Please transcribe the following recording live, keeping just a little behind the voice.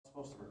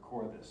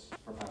record this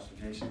for Pastor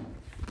Jason.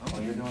 Oh,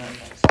 you're doing it?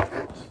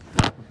 Thanks.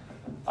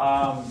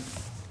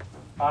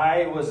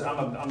 I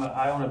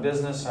own a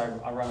business.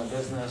 I run a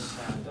business,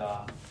 and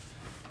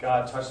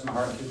God touched my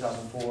heart in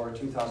 2004.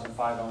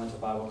 2005, I went to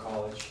Bible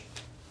college.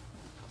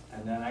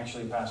 And then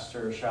actually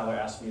Pastor Schaller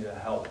asked me to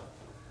help.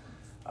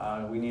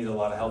 We need a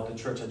lot of help. The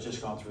church had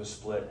just gone through a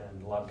split,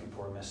 and a lot of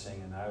people were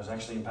missing. And I was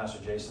actually in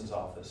Pastor Jason's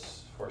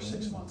office for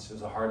 6 months. It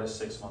was the hardest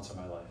 6 months of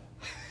my life.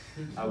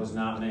 I was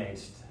not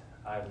amazed.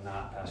 I'm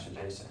not Pastor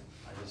Jason.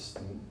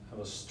 I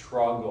was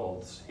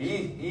struggled.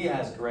 He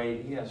has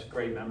great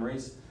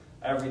memories.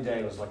 Every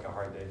day was like a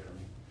hard day for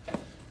me.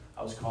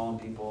 I was calling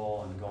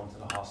people and going to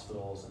the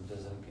hospitals and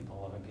visiting people,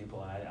 loving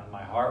people. And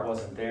my heart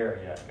wasn't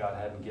there yet. God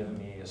hadn't given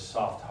me a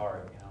soft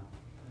heart, you know.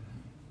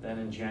 Then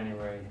in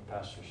January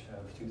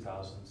of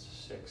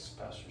 2006,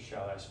 Pastor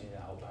Schaller asked me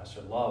to help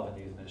Pastor Love in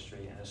the youth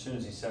ministry. And as soon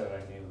as he said it,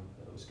 I knew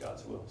it was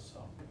God's will.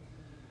 So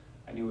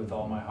I knew with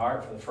all my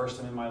heart, for the first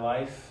time in my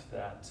life,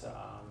 that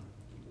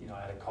I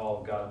had a call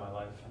of God in my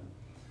life. And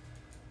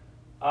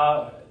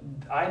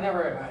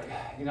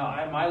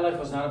my life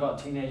was not about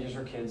teenagers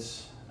or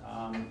kids.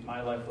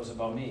 My life was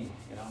about me,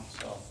 you know.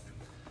 So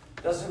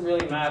it doesn't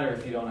really matter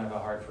if you don't have a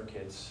heart for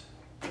kids.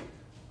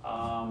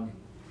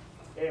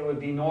 It would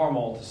be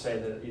normal to say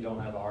that you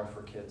don't have a heart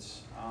for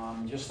kids.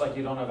 Just like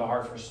you don't have a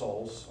heart for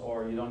souls,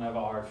 or you don't have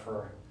a heart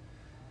for,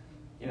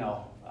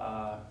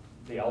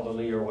 the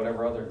elderly or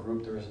whatever other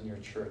group there is in your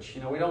church.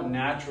 You know, we don't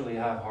naturally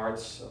have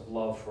hearts of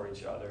love for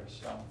each other.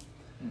 So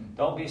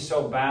don't be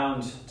so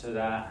bound to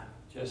that.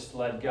 Just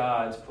let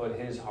God put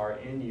his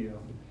heart in you.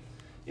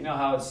 You know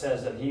how it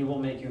says that he will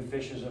make you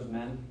fishers of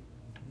men?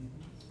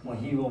 Well,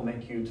 he will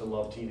make you to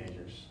love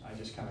teenagers. I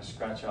just kind of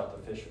scratch out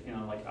the fish.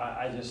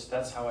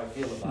 That's how I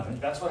feel about it.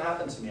 That's what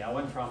happened to me. I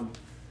went from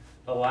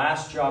the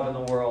last job in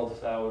the world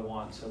that I would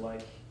want to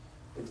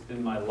it's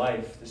been my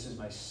life. This is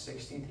my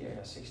 16th year.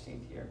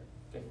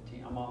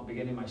 15. I'm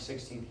beginning my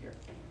 16th year.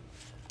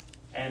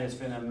 And it's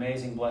been an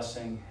amazing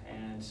blessing.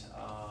 And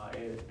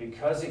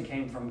because it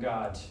came from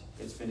God,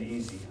 it's been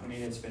easy. I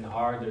mean, it's been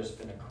hard. There's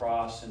been a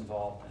cross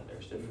involved, and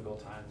there's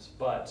difficult times.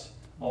 But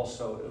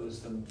also, it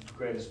was the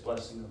greatest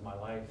blessing of my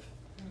life.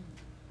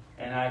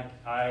 And I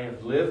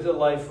have lived a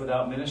life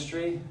without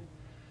ministry,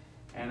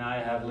 and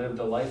I have lived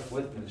a life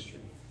with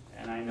ministry.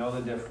 And I know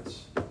the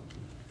difference.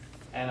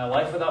 And a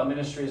life without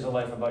ministry is a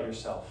life about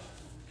yourself.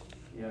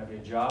 You have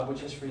your job,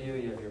 which is for you.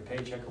 You have your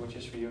paycheck, which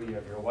is for you. You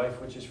have your wife,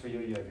 which is for you.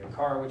 You have your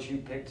car, which you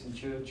picked and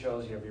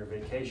chose. You have your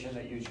vacation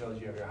that you chose.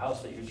 You have your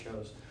house that you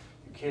chose.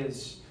 Your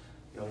kids,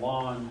 your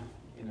lawn,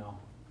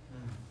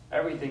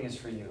 Everything is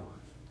for you.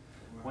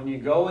 When you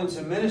go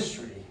into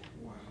ministry,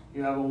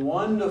 you have a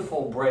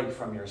wonderful break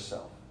from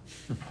yourself.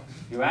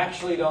 You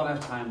actually don't have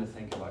time to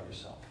think about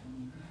yourself.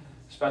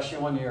 Especially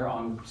when you're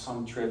on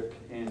some trip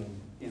in,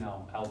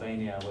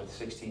 Albania with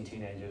 16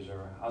 teenagers,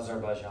 or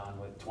Azerbaijan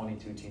with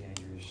 22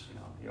 teenagers.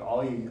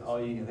 All you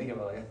can think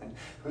about,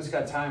 who's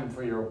got time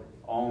for your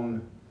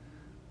own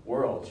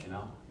world,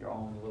 your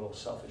own little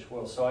selfish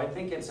world. So I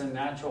think it's a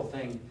natural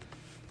thing.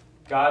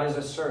 God is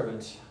a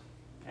servant,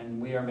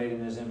 and we are made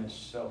in his image.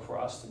 So for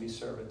us to be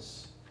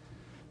servants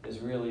is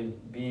really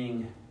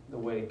being the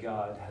way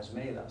God has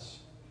made us.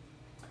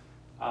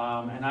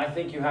 And I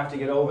think you have to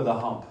get over the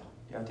hump.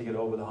 You have to get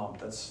over the hump.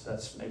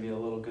 That's maybe a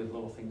good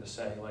little thing to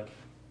say.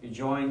 You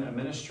join a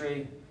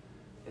ministry,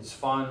 it's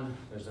fun.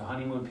 There's a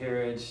honeymoon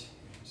period.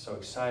 You're so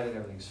excited.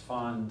 Everything's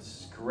fun.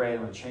 This is great.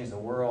 I'm going to change the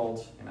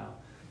world. You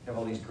have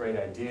all these great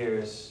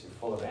ideas. You're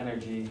full of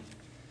energy.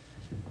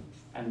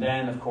 And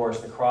then, of course,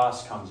 the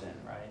cross comes in,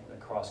 right? The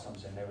cross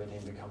comes in. Everything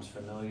becomes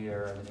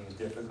familiar. Everything is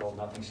difficult.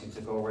 Nothing seems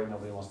to go right.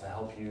 Nobody wants to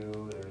help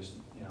you. There's,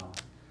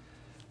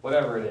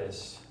 whatever it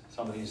is.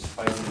 Somebody's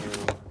fighting you.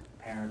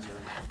 Parents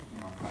are,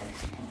 fighting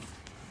you.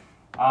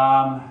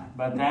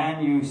 But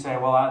then you say,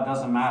 well, it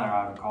doesn't matter.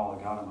 I have a call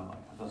of God in my life.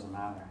 It doesn't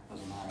matter. We're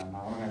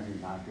going to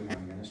not do my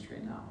ministry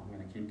now. I'm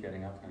going to keep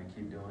getting up. I'm going to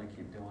keep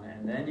doing it.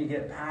 And then you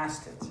get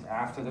past it.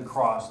 After the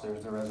cross,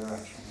 there's the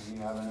resurrection. And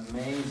you have an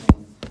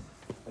amazing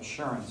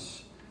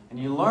assurance. And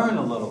you learn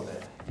a little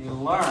bit. You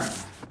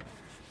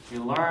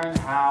learn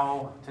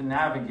how to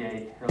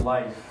navigate your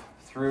life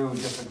through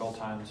difficult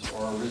times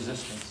or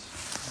resistance.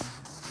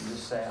 You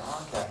just say,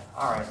 okay,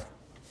 all right,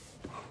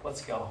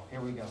 let's go.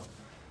 Here we go.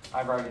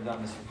 I've already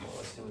done this before.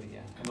 Let's do it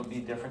again. It'll be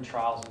different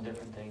trials and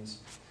different things.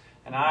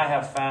 And I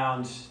have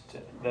found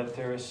that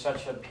there is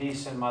such a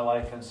peace in my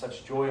life and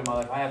such joy in my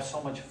life. I have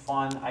so much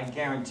fun. I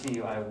guarantee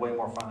you I have way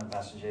more fun than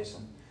Pastor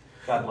Jason.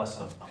 God bless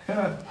him.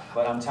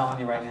 But I'm telling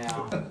you right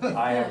now,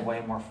 I have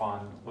way more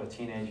fun with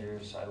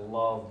teenagers. I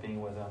love being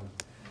with them.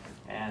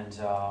 And,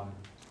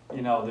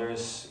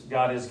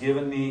 God has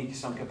given me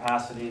some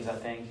capacities, I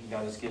think.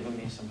 God has given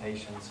me some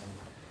patience.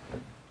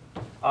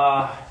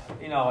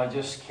 I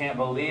just can't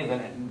believe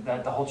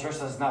that the whole church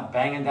is not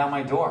banging down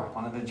my door.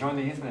 Wanted to join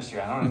the youth ministry.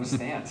 I don't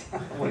understand.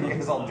 What are you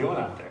guys all doing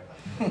out there?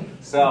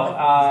 So,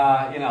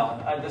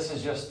 this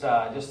is just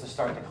to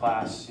start the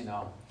class.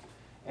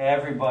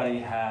 Everybody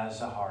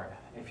has a heart.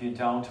 If you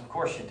don't, of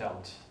course you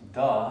don't.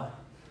 Duh.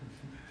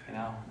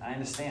 I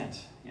understand.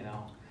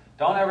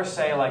 Don't ever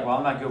say like, well,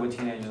 I'm not good with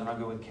teenagers, I'm not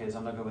good with kids,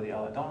 I'm not good with the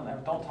elder.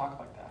 Don't talk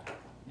like that.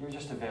 You're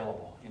just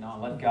available, and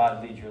let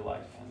God lead your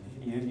life. And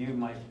you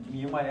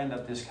might end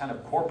up this kind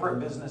of corporate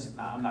business.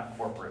 No, I'm not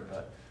corporate,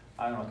 but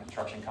I don't know,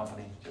 construction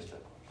company, just to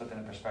put that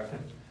in perspective.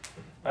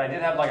 But I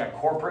did have like a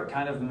corporate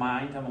kind of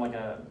mind. I'm like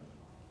a,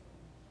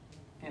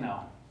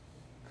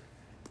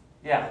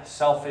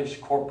 selfish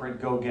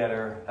corporate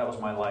go-getter. That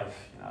was my life,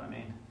 you know what I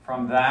mean?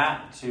 From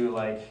that to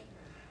like,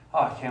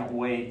 I can't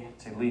wait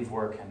to leave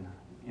work and,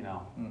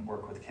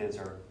 work with kids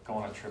or go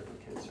on a trip with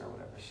kids or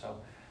whatever. So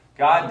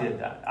God did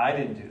that. I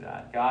didn't do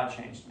that. God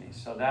changed me.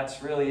 So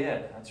that's really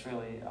it. That's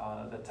really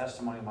the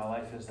testimony of my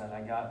life, is that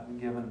I got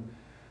given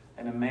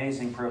an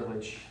amazing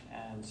privilege,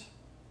 and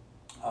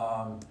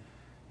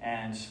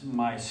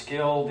my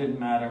skill didn't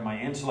matter.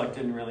 My intellect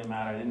didn't really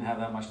matter. I didn't have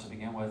that much to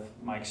begin with.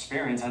 My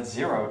experience, I had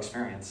zero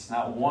experience,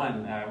 not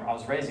one. I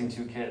was raising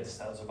 2 kids.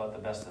 That was about the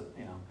best of,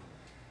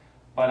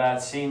 But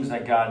it seems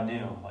that God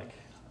knew, like,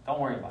 don't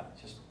worry about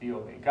it. Just be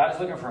obedient. God is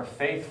looking for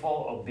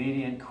faithful,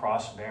 obedient,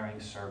 cross-bearing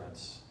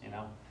servants,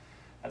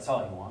 That's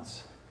all he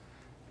wants.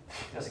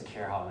 He doesn't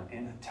care how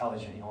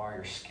intelligent you are,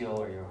 your skill,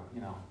 or your,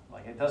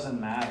 like, it doesn't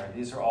matter.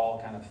 These are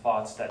all kind of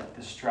thoughts that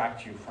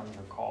distract you from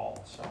your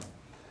call. So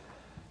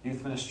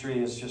youth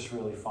ministry is just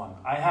really fun.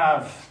 I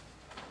have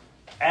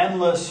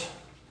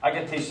I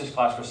could teach this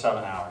class for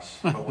 7 hours,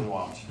 but we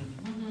won't.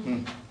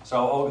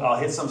 So I'll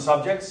hit some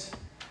subjects.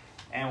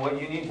 And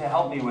what you need to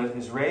help me with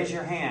is raise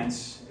your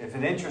hands if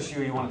it interests you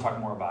or you want to talk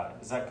more about it.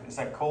 Is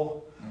that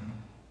cool? Mm-hmm.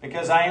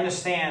 Because I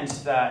understand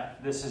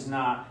that this is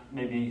not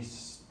maybe,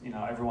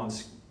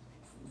 everyone's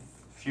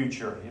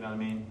future, you know what I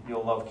mean?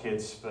 You'll love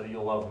kids, but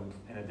you'll love them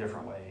in a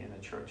different way in the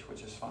church,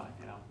 which is fine,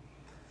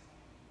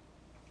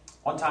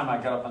 One time I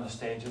got up on the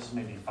stage, this was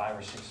maybe 5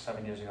 or 6,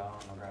 7 years ago, I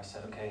don't remember, I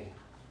said, okay,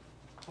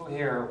 who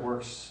here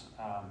works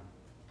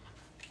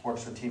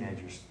with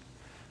teenagers?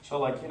 So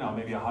like,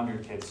 maybe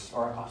 100 kids,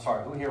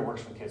 who here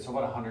works with kids? So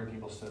about 100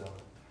 people stood up.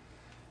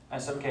 I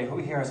said, okay, who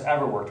here has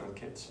ever worked with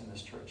kids in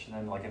this church? And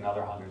then like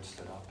another 100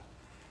 stood up.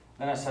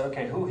 Then I said,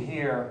 okay, who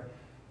here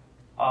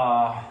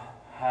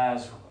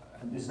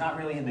is not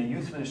really in the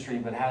youth ministry,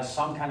 but has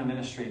some kind of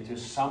ministry to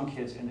some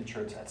kids in the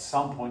church at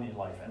some point in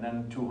life? And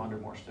then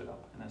 200 more stood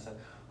up. And I said,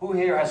 who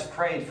here has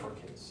prayed for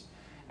kids?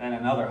 And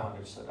then another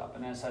 100 stood up.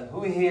 And I said,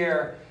 who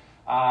here,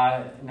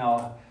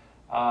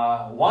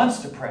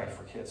 wants to pray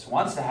for kids,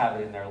 wants to have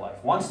it in their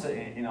life, wants to,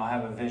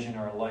 have a vision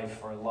or a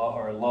life or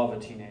love a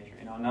teenager.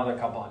 Another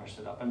couple 100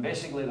 stood up. And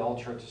basically the whole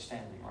church is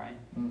standing, right?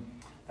 Mm.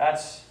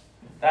 That's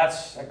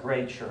a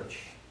great church.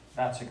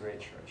 That's a great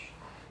church.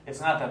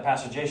 It's not that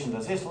Pastor Jason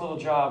does his little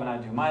job and I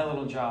do my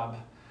little job.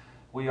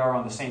 We are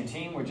on the same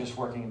team. We're just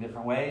working in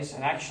different ways.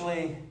 And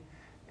actually,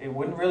 it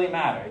wouldn't really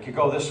matter. It could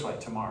go this way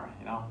tomorrow,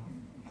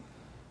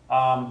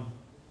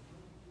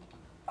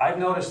 I've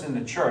noticed in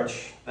the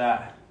church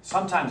that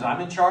sometimes I'm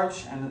in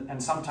charge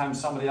and sometimes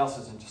somebody else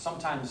is in charge.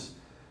 Sometimes,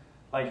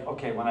 like,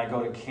 okay, when I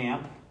go to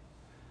camp,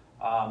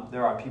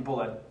 there are people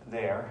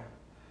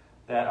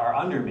that are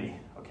under me,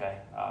 okay?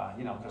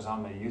 Because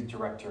I'm a youth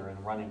director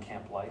and running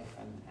Camp Life,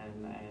 and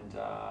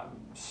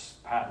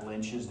Pat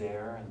Lynch is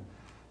there, and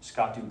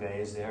Scott Dubé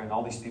is there, and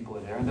all these people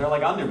are there, and they're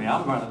like under me.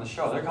 I'm running the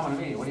show. They're coming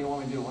to me. What do you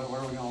want me to do? Where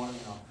are we going?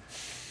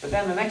 But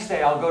then the next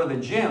day I'll go to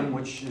the gym,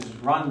 which is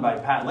run by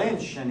Pat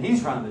Lynch, and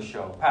he's running the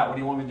show. Pat, what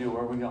do you want me to do?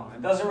 Where are we going?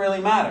 It doesn't really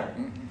matter,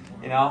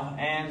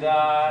 And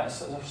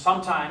so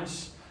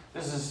sometimes,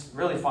 this is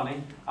really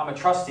funny, I'm a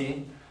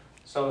trustee,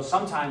 so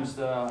sometimes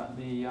the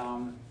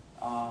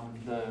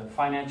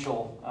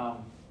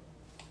financial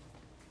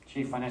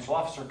chief financial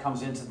officer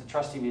comes into the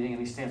trustee meeting and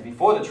he stands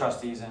before the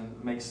trustees and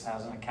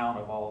has an account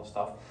of all of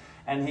stuff.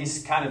 And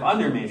he's kind of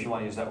under me, if you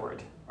want to use that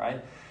word,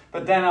 right?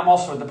 But then I'm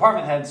also a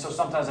department head, so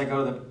sometimes I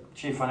go to the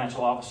chief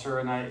financial officer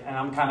and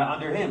I'm kind of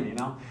under him,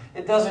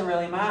 It doesn't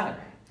really matter.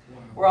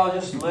 We're all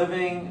just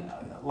loving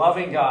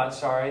God,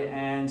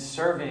 and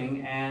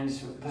serving,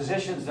 and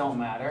positions don't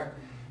matter.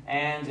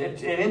 And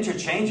it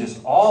interchanges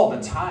all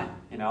the time,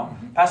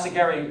 Pastor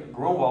Gary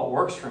Grunwald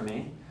works for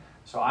me,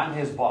 so I'm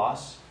his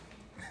boss.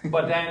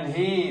 But then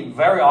he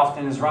very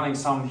often is running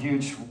some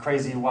huge,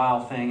 crazy,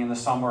 wild thing in the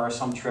summer or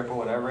some trip or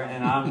whatever,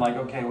 and I'm like,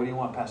 okay, what do you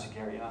want, Pastor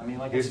Gary?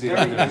 Like, it's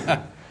very easy.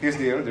 He's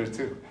the elder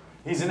too.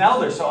 He's an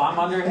elder, so I'm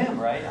under him,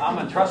 right? I'm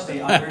a trustee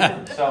under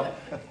him. So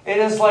it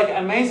is like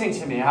amazing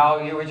to me how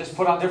you would just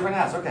put on different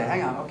hats. Okay,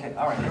 hang on. Okay,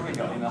 all right, here we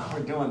go.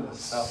 We're doing this.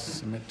 So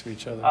submit to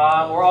each other.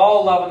 We're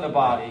all loving the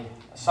body.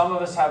 Some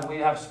of us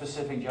have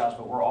specific jobs,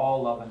 but we're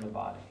all loving the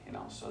body.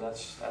 So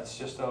that's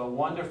just a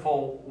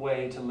wonderful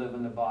way to live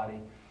in the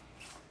body.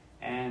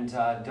 And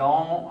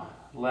don't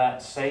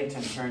let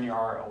Satan turn your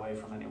heart away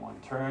from anyone.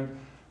 Turn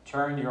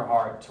your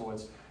heart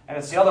towards, and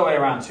it's the other way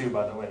around too,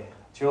 by the way.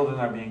 Children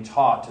are being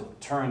taught to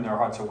turn their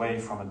hearts away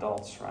from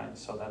adults, right?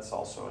 So that's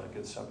also a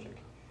good subject.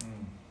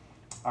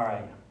 All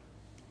right.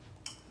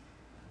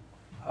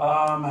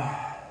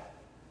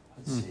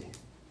 Let's see.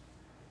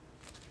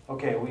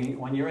 Okay,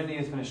 when you're in the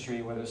youth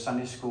ministry, whether it's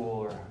Sunday school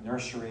or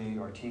nursery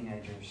or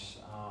teenagers,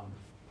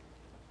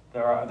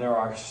 there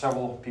are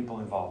several people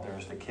involved.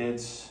 There's the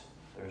kids,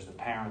 there's the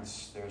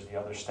parents, there's the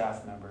other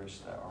staff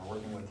members that are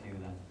working with you,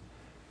 then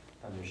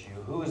there's you.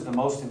 Who is the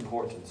most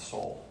important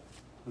soul?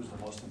 Who's the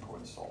most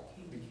important soul?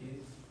 The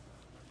kids.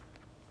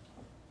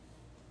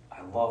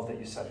 I love that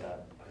you said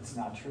that, but it's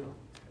not true.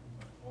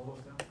 All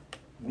of them?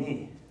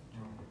 Me.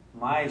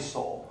 My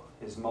soul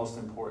is most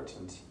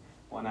important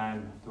when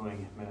I'm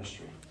doing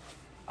ministry.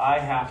 I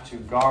have to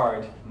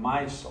guard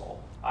my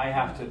soul. I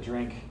have to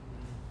drink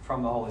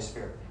from the Holy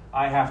Spirit.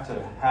 I have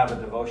to have a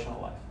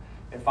devotional life.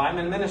 If I'm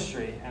in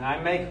ministry and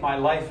I make my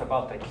life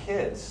about the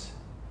kids,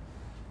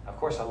 of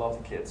course I love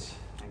the kids,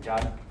 and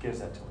God gives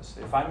that to us.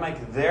 If I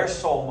make their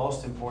soul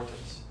most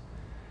important,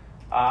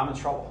 I'm in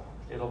trouble.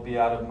 It'll be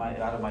out of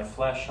my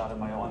flesh, out of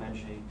my own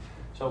energy.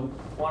 So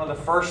one of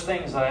the first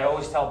things that I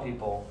always tell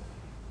people,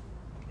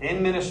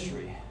 in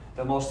ministry,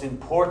 the most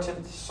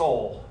important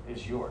soul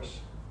is yours.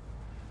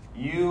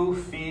 You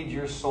feed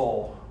your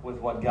soul with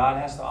what God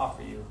has to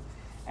offer you,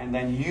 and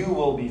then you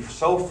will be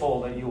so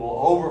full that you will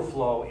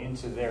overflow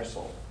into their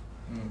soul.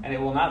 And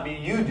it will not be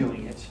you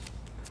doing it.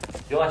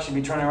 You'll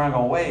actually be turning around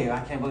going, wait, I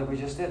can't believe we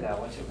just did that.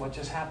 What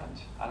just happened?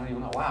 I don't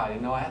even know. Wow, I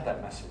didn't know I had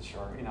that message.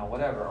 Or,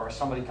 whatever. Or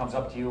somebody comes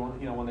up to you,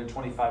 when they're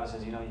 25 and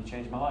says, you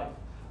changed my life.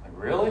 Like,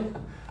 really?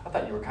 I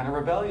thought you were kind of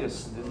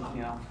rebellious.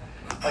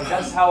 Like,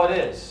 that's how it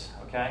is,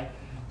 okay?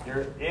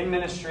 You're in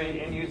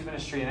ministry, in youth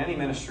ministry, in any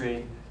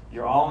ministry,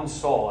 your own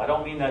soul. I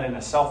don't mean that in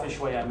a selfish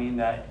way. I mean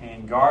that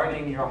in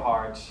guarding your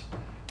heart,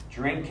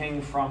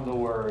 drinking from the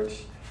Word,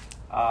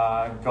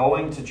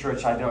 going to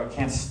church. I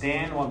can't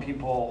stand when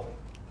people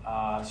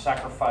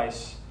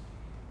sacrifice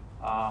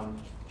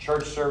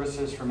church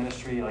services for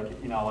ministry.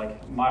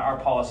 Our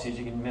policy is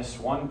you can miss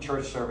one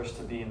church service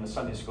to be in the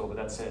Sunday school, but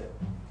that's it.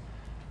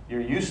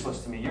 You're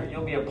useless to me.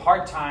 You'll be a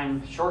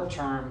part-time,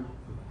 short-term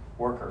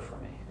worker for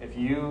me if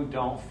you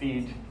don't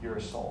feed your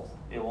soul.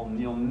 You'll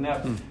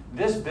never.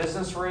 This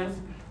business we're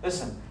in.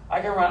 Listen, I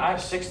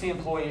have 60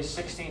 employees,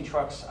 16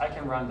 trucks. I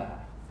can run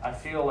that. I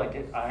feel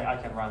like I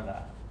can run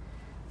that.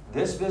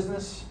 This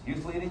business,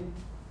 youth leading,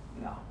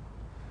 no.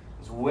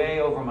 It's way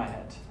over my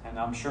head. And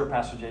I'm sure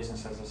Pastor Jason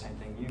says the same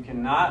thing. You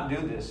cannot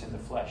do this in the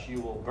flesh. You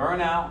will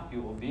burn out.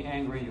 You will be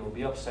angry. You will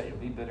be upset. You'll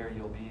be bitter.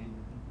 You'll be,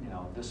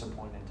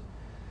 disappointed.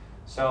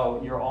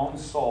 So your own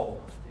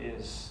soul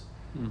is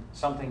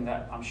something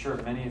that I'm sure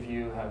many of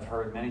you have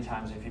heard many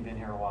times if you've been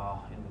here a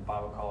while in the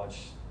Bible college,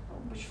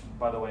 which,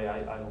 by the way,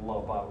 I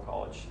love Bible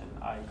college.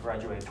 And I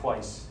graduated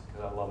twice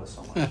because I love it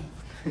so much.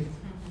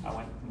 I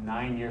went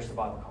 9 years to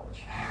Bible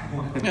college.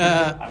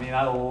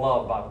 I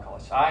love Bible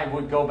college. I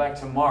would go back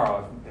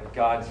tomorrow if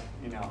God,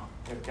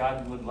 if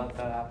God would let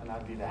that happen.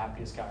 I'd be the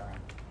happiest guy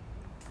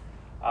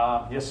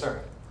around. Yes,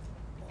 sir.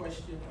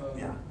 Question.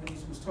 When he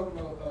was talking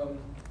about,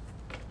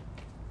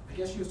 I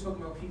guess you was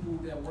talking about people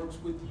that works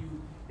with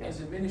you as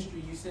a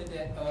ministry. You said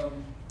that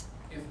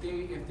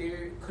if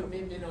their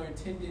commitment or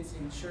attendance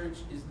in church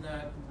is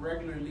not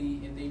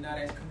regularly and they're not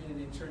as committed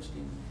in church,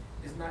 then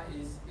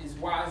it's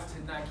wise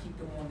to not keep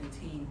them on the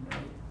team, right?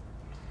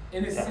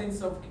 In a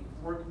sense of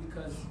work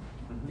because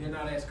they're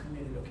not as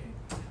committed,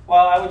 okay?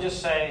 Well, I would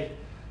just say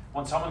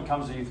when someone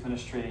comes to youth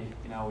ministry,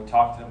 we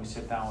talk to them, we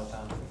sit down with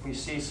them. If we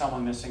see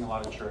someone missing a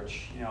lot of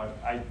church,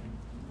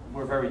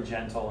 we're very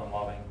gentle and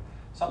loving.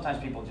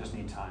 Sometimes people just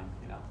need time,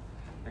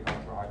 they're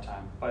going through a hard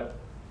time. But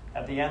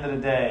at the end of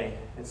the day,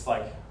 it's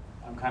like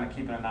I'm kind of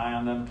keeping an eye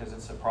on them because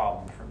it's a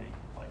problem for me.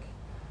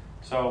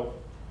 So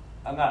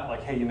I'm not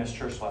like, hey, you missed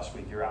church last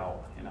week, you're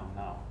out.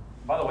 No.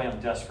 By the way, I'm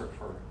desperate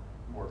for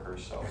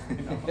workers, so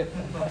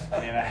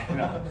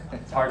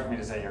it's hard for me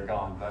to say you're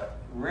gone. But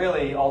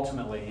really,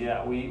 ultimately,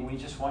 we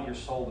just want your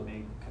soul to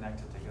be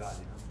connected to God.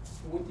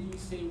 So what do you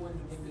say when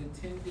the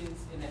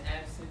attendance and the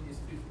absence is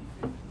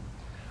 50-50?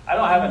 I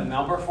don't have a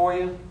number for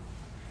you.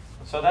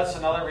 So that's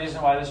another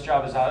reason why this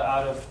job is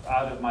out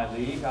of my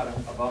league,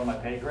 above my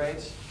pay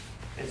grades.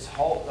 The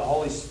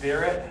Holy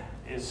Spirit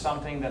is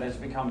something that has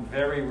become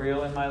very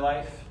real in my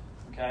life.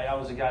 Okay, I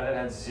was a guy that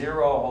had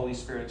zero Holy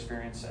Spirit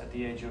experience at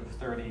the age of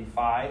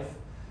 35.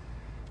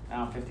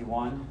 Now I'm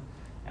 51.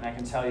 And I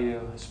can tell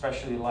you,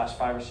 especially the last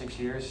 5 or 6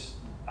 years,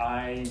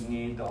 I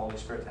need the Holy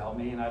Spirit to help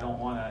me. And I don't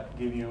want to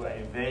give you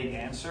a vague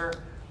answer.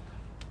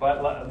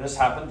 But this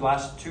happened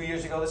 2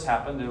 years ago. This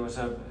happened. There was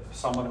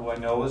someone who I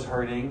know was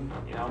hurting,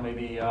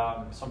 maybe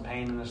some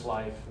pain in his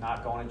life,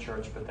 not going to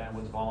church, but then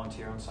would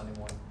volunteer on Sunday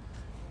morning.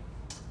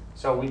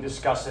 So we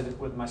discussed it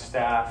with my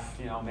staff.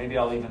 Maybe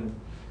I'll even,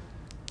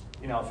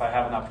 if I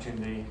have an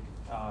opportunity,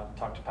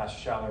 talk to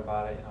Pastor Schaller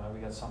about it.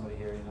 We got somebody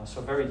here.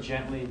 So very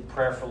gently,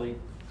 prayerfully,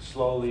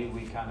 slowly,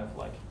 we kind of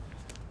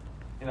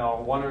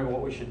wondering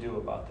what we should do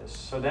about this.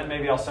 So then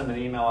maybe I'll send an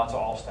email out to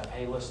all staff.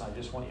 Hey, listen, I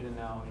just want you to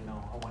know,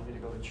 I want you to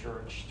go to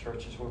church.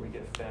 Church is where we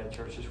get fed.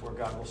 Church is where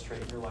God will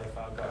straighten your life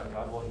out.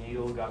 God will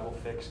heal. God will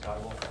fix.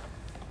 God will...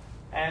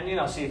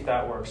 And, see if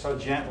that works. So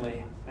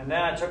gently. And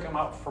then I took him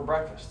out for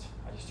breakfast.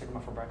 I just took him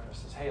out for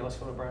breakfast. I said, hey, let's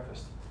go to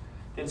breakfast.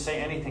 Didn't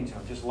say anything to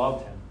him. Just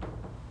loved him.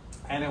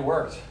 And it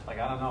worked. I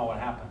don't know what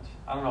happened.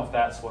 I don't know if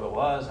that's what it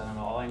was. I don't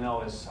know. All I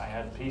know is I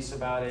had peace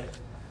about it.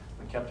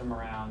 We kept him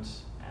around.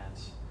 And,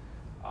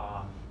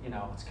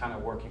 it's kind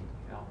of working.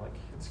 like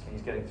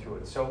he's getting through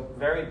it. So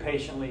very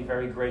patiently,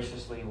 very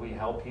graciously, we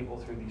help people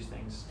through these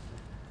things.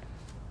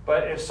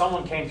 But if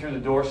someone came through the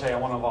door, say, I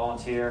want to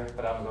volunteer,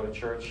 but I don't go to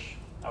church,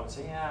 I would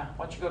say, yeah,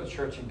 why don't you go to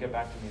church and get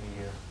back to me in a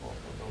year? We'll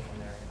go from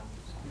there,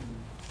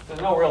 So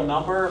there's no real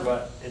number,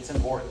 but it's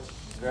important.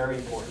 It's very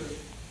important.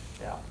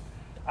 Yeah.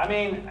 I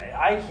mean,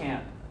 I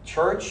can't.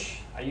 Church?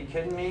 Are you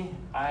kidding me?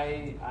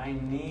 I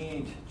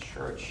need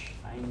church.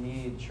 I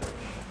need church.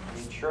 I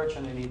need church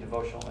and I need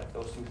devotional life.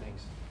 Those two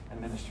things. And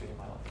ministry in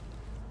my life.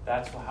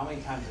 That's how many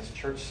times has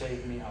church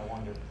saved me, I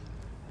wonder.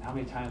 And how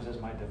many times has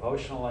my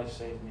devotional life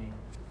saved me?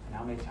 And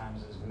how many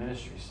times has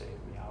ministry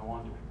saved me? I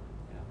wonder.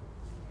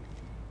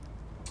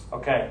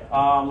 Okay,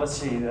 let's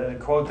see. The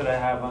quote that I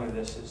have under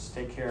this is,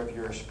 take care of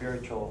your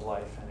spiritual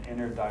life and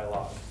inner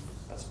dialogue.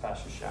 That's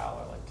Pastor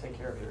Schaller. Like, take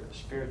care of your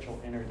spiritual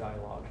inner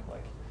dialogue.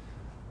 Like,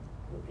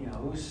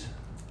 who's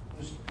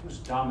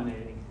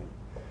dominating?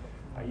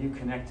 Are you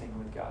connecting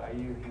with God? Are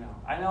you,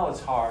 I know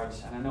it's hard,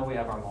 and I know we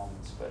have our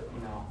moments, but,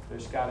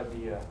 there's got to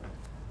be a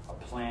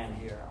plan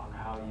here on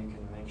how you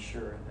can make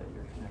sure that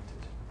you're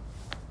connected.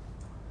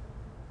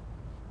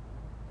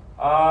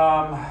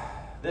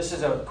 This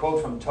is a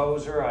quote from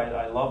Tozer.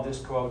 I love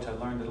this quote. I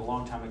learned it a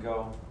long time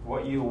ago.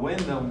 What you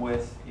win them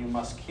with, you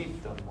must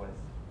keep them with.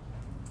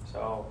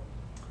 So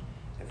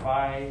if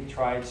I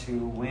try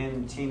to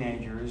win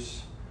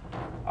teenagers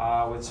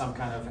with some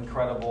kind of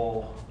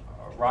incredible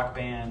rock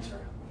band or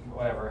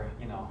whatever,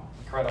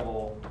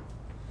 incredible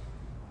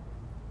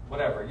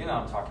whatever, what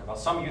I'm talking about.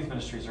 Some youth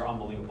ministries are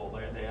unbelievable.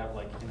 They have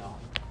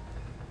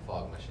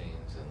fog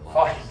machines and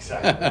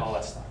exactly, all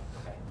that stuff.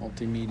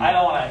 Multimedia. I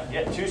don't want to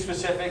get too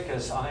specific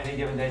because on any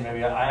given day,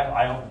 maybe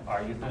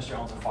our youth minister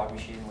owns a fog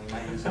machine and we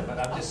might use it. But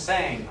I'm just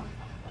saying,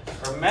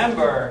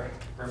 remember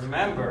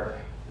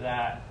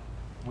that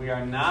we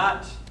are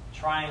not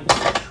trying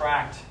to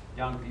attract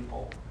young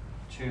people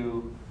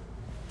to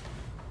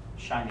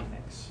shiny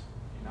things.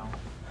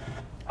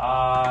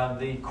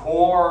 The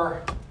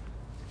core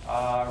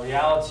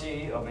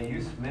reality of a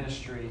youth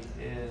ministry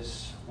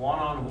is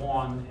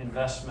one-on-one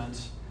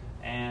investment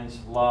and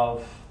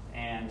love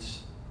and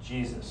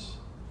Jesus.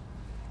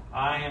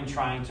 I am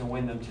trying to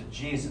win them to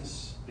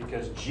Jesus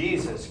because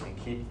Jesus can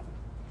keep them.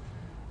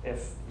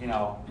 If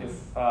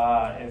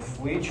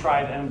we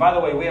tried, and by the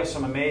way, we have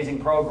some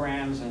amazing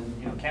programs,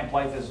 and Camp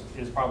Life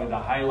is probably the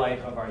highlight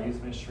of our youth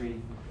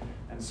ministry.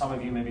 And some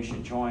of you maybe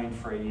should join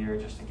for a year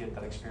just to get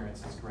that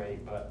experience. It's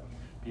great, but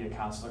be a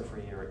counselor for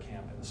a year at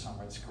camp in the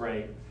summer. It's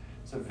great.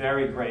 It's a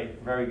very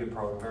great, very good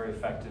program, very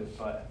effective,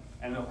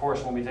 and of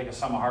course, when we take a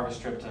summer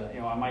harvest trip to,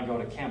 I might go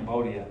to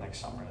Cambodia next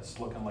summer. It's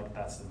looking like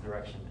that's the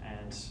direction.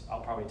 And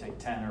I'll probably take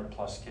 10 or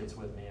plus kids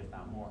with me, if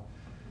not more.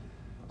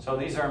 So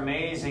these are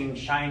amazing,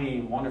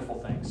 shiny,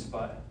 wonderful things.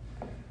 But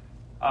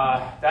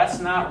that's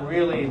not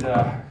really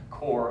the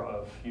core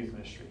of youth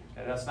ministry.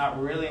 Okay? That's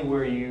not really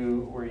where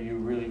you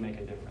really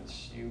make a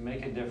difference. You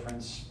make a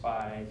difference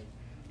by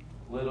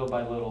little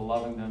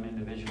loving them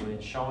individually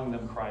and showing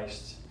them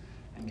Christ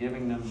and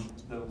giving them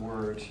the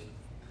Word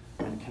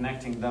and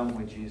connecting them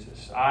with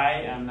Jesus. I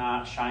am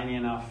not shiny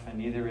enough, and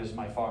neither is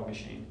my fog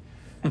machine.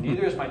 And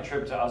neither is my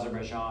trip to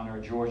Azerbaijan or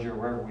Georgia or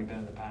wherever we've been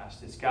in the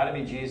past. It's got to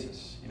be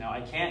Jesus.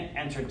 I can't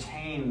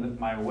entertain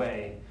my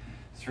way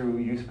through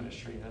youth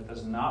ministry. That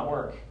does not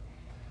work.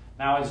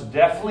 Now, it's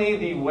definitely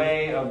the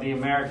way of the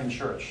American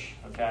church,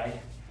 okay?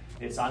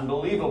 It's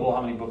unbelievable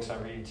how many books I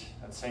read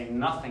that say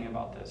nothing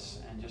about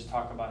this and just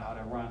talk about how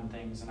to run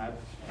things. And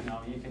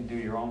you can do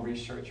your own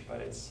research,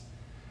 but it's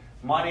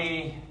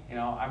money.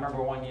 I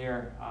remember one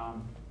year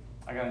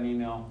I got an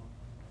email.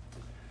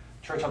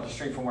 Church up the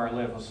street from where I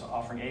live was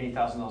offering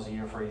 $80,000 a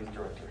year for a youth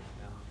director.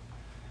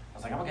 I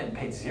was like, I'm getting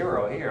paid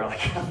zero here.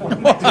 Like, I'm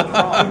doing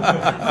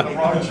the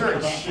wrong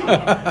church.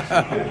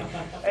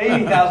 $80,000 a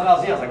year. I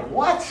was like,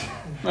 what?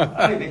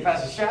 I don't think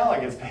Pastor Schaller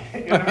gets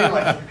paid. You know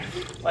what I mean?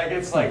 Like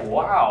it's like,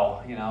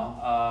 wow.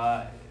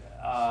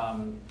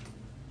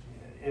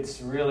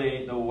 It's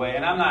really the way,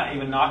 and I'm not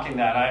even knocking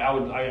that.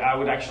 I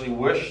would actually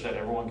wish that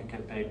everyone could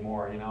get paid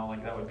more.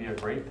 Like that would be a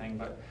great thing.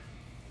 But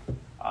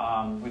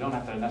we don't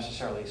have to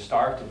necessarily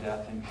starve to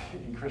death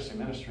in Christian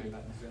ministry.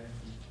 But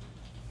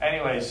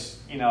anyways,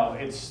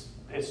 it's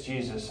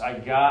Jesus.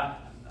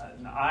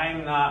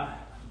 I'm not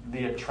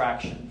the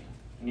attraction.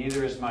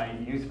 Neither is my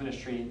youth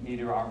ministry.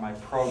 Neither are my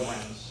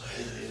programs.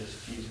 It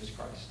is Jesus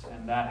Christ,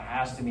 and that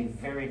has to be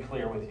very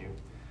clear with you.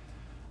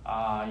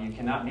 You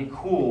cannot be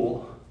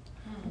cool.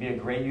 Be a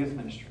great youth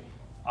ministry,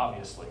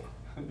 obviously.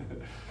 You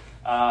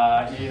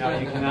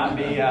cannot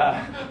be.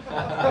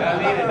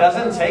 It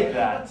doesn't take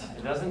that.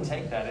 It doesn't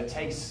take that. It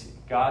takes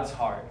God's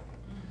heart.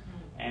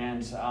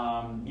 And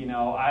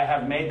I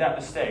have made that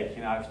mistake.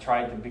 I've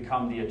tried to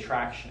become the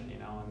attraction. And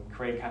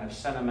create kind of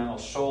sentimental,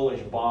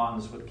 soulish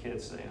bonds with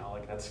kids.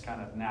 Like that's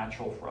kind of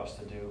natural for us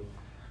to do.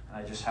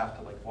 And I just have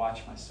to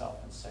watch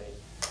myself and say,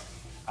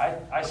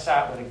 I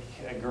sat with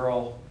a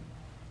girl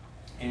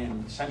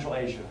in Central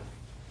Asia.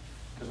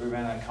 Because we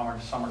ran a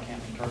summer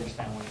camp in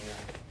Kyrgyzstan one year.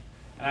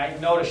 And I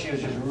noticed she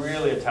was just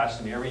really attached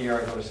to me. Every year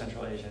I go to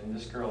Central Asia, and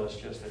this girl is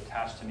just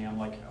attached to me. I'm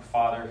like a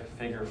father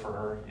figure for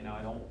her. You know,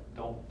 I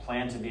don't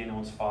plan to be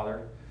anyone's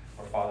father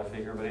or father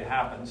figure, but it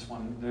happens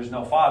when there's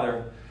no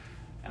father,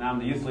 and I'm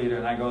the youth leader,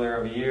 and I go there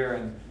every year,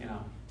 and you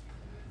know,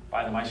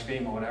 buy them ice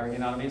cream or whatever. You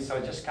know what I mean? So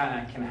it just kind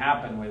of can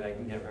happen where they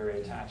can get very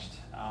attached.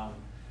 And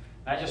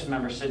I just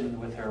remember sitting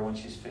with her when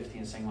she's 15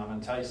 and saying, "Well, I'm going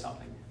to tell you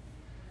something.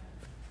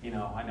 You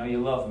know, I know you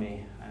love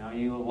me. I know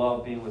you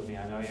love being with me.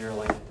 I know you're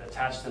like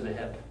attached to the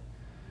hip.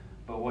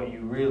 But what you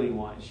really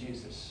want is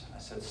Jesus." I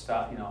said,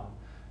 "Stop,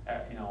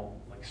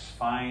 like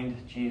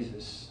find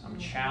Jesus. I'm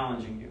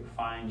challenging you.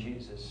 Find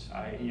Jesus.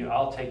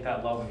 I'll take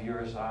that love of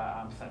yours.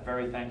 I'm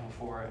very thankful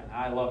for it, and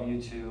I love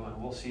you too,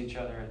 and we'll see each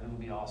other, and it'll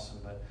be awesome.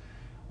 But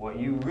what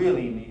you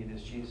really need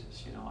is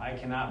Jesus. You know, I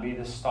cannot be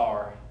the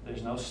star.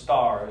 There's no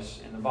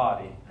stars in the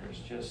body. There's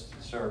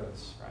just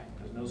servants, right?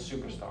 There's no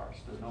superstars.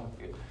 There's no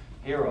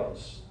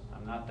heroes.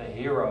 I'm not the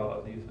hero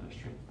of the youth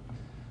ministry.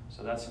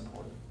 So that's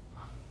important.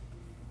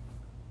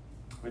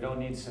 We don't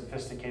need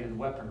sophisticated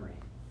weaponry.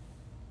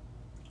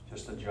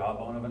 Just the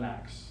jawbone of an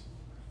axe.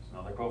 It's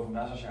another quote from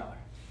Pastor Schaller.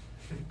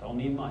 Don't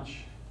need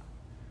much.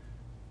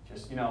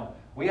 Just, you know,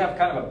 we have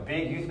kind of a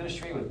big youth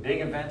ministry with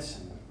big events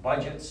and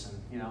budgets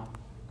and, you know,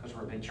 because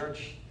we're a big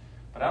church.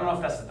 But I don't know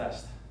if that's the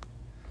best.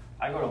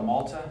 I go to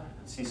Malta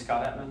and see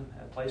Scott Ettman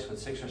at a place with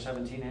 6 or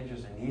 7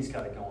 teenagers, and he's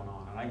got it going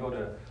on. And I go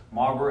to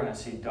Marlborough and I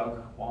see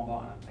Doug Wamba,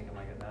 and I'm thinking,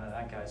 like,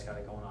 that guy's got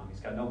it going on.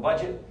 He's got no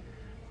budget.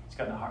 He's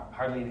got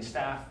hardly any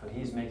staff, but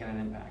he's making an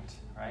impact,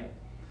 right?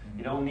 Mm-hmm.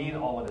 You don't need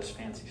all of this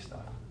fancy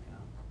stuff, you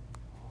know.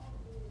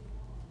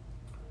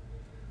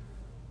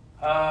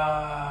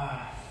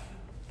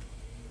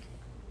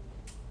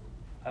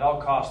 At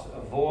all costs,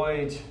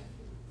 avoid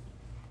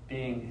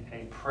being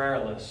a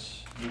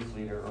prayerless youth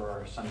leader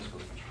or a Sunday school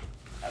teacher.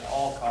 At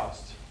all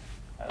costs.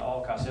 At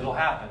all costs. It'll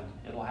happen.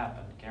 It'll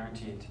happen.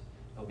 Guaranteed.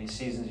 There'll be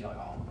seasons you're like,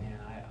 oh man,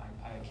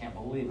 I can't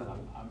believe it.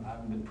 I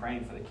haven't been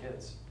praying for the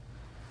kids.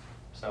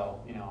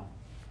 So, you know,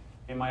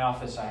 in my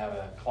office I have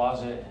a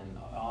closet, and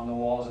on the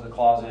walls of the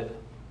closet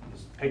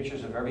there's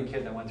pictures of every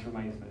kid that went through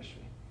my youth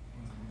ministry.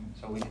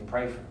 So we can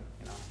pray for them,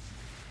 you know,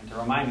 and to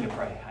remind me to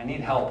pray. I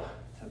need help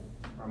to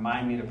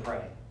remind me to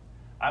pray.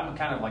 I'm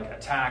kind of like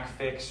attack,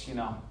 fix, you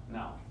know.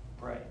 No,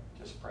 pray.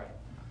 Just pray.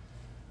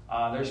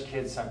 There's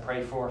kids I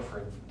pray for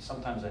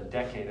sometimes a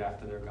decade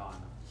after they're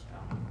gone. You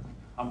know.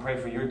 I'm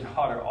praying for your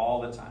daughter all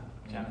the time.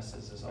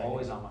 Genesis is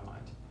always on my mind.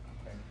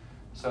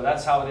 So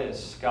that's how it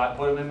is. God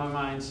put them in my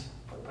mind,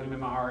 put them in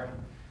my heart,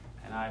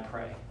 and I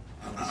pray.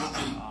 And,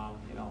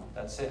 you know,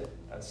 that's it.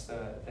 That's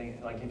the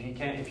thing. Like if you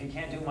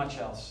can't do much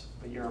else,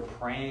 but you're a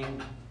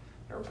praying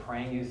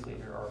youth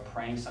leader or a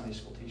praying Sunday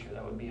school teacher,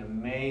 that would be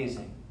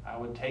amazing. I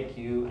would take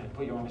you and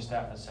put you on my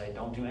staff and say,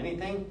 don't do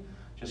anything,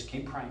 just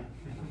keep praying.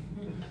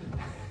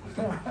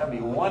 That'd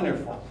be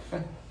wonderful.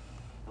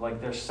 Like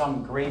there's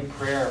some great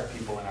prayer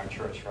people in our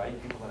church, right?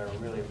 People that are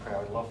really a prayer. I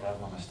would love to have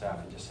them on my staff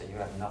and just say, you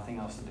have nothing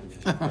else to do,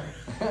 just pray.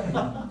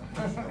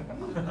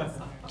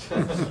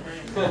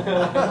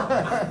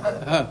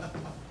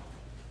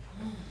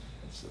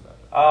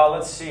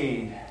 Let's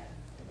see.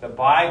 The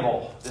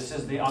Bible. This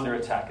is the under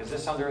attack. Is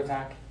this under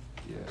attack?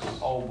 Yes.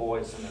 Oh boy,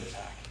 it's under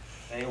attack.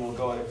 They will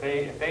go, if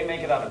they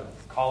make it out of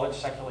college,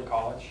 secular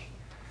college,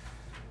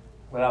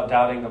 without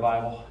doubting the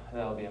Bible,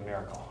 that'll be a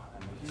miracle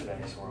in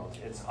today's world.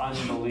 It's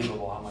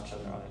unbelievable how much they're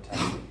under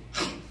attack.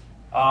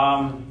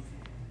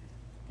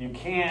 You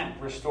can't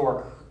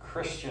restore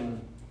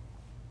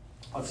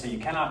you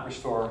cannot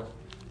restore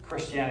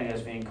Christianity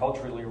as being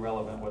culturally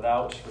relevant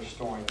without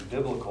restoring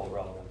biblical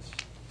relevance.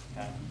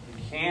 Okay?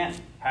 You can't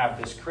have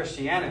this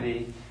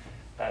Christianity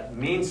that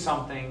means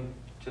something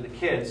to the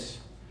kids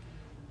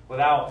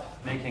without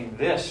making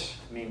this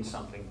mean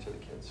something to the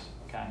kids.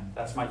 Okay?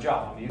 That's my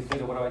job. I'm a youth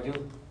leader. What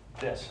do?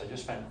 This. I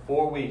just spent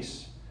 4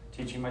 weeks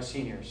teaching my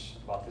seniors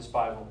about this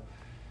Bible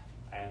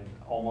and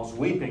almost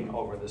weeping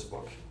over this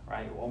book,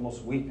 right?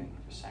 Almost weeping.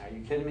 Just saying, are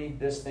you kidding me?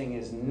 This thing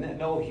is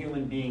no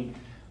human being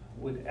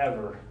would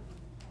ever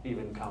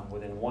even come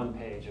within 1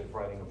 page of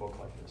writing a book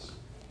like this.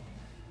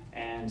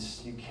 And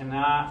you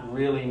cannot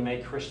really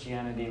make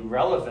Christianity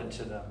relevant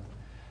to them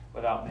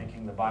without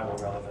making the Bible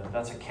relevant.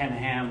 That's a Ken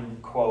Ham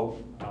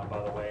quote,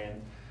 by the way.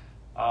 And,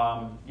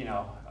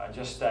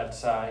 just that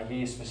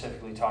he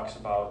specifically talks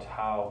about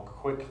how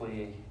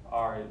quickly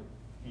our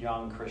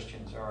young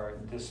Christians are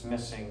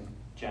dismissing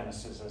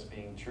Genesis as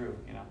being true.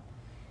 You know,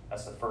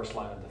 that's the first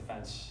line of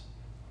defense,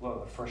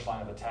 the first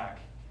line of attack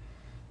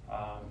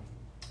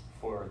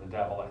for the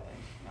devil, I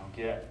think. You know,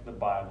 get the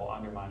Bible,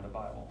 undermine the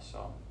Bible.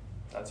 So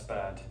that's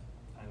bad.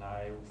 And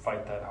I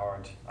fight that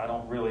hard. I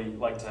don't really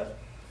like to,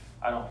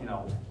 I don't think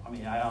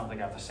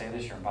I have to say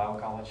this, you're in Bible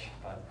college,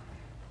 but,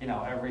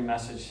 every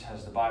message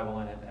has the Bible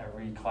in it,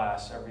 every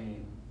class,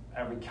 every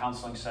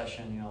counseling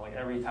session, like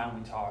every time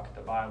we talk,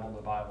 the Bible,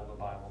 the Bible, the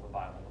Bible, the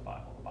Bible, the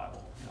Bible, the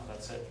Bible.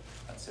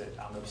 That's it.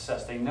 I'm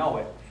obsessed. They know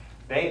it.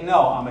 They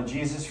know I'm a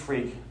Jesus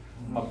freak.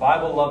 I'm a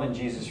Bible-loving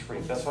Jesus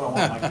freak. That's what I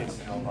want my kids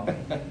to know about me.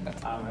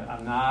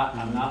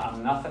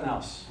 I'm nothing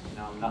else.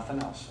 I'm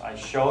nothing else. I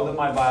show them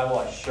my Bible.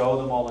 I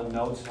show them all the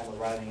notes, all the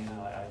writing.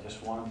 I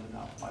just want them to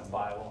know my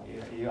Bible.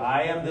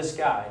 I am this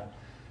guy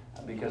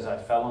because I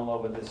fell in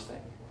love with this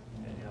thing.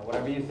 And,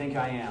 whatever you think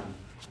I am,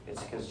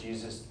 it's because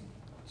Jesus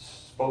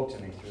spoke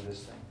to me through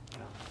this thing.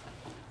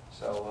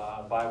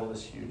 So Bible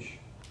is huge.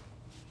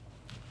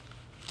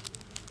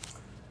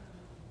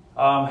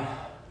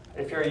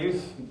 If you're a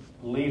youth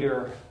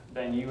leader,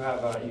 then you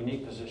have a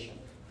unique position.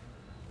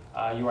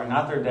 You are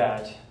not their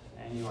dad,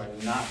 and you are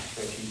not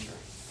their teacher.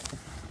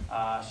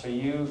 So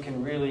you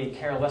can really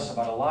care less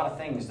about a lot of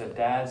things that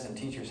dads and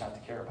teachers have to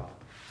care about.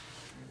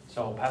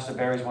 So Pastor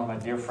Barry is one of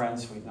my dear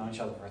friends. We've known each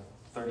other for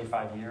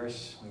 35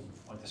 years. We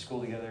went to school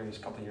together. He was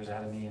a couple of years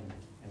ahead of me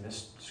in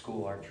this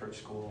school, our church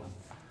school.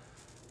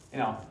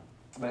 And,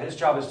 but his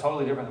job is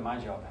totally different than my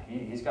job.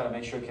 He's got to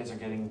make sure kids are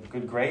getting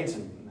good grades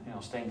and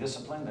staying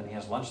disciplined, and he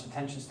has lunch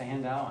detentions to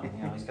hand out,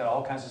 and he's got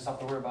all kinds of stuff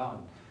to worry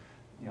about,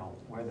 and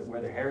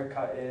where the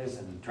haircut is,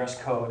 and dress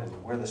code,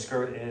 and where the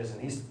skirt is,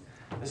 and this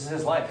is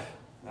his life.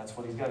 That's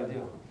what he's got to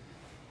do.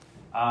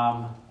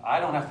 I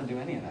don't have to do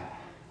any of that.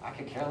 I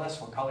could care less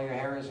what color your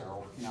hair is,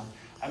 or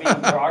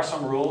there are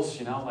some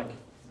rules, like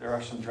there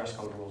are some dress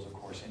code rules, of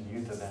course, in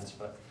youth events,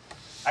 but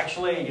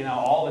actually,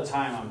 all the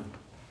time I'm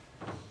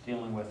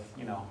dealing with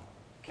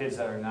kids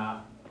that are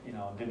not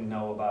didn't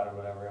know about it or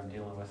whatever. I'm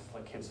dealing with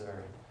kids that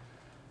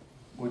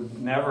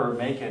would never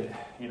make it,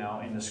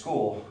 in the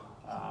school,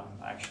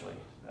 actually.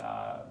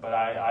 But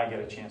I get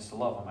a chance to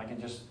love them.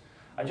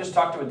 I just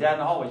talked to a dad in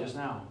the hallway just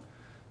now.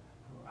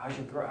 How's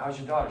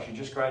your daughter? She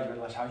just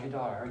graduated. How's your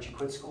daughter? I heard she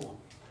quit school.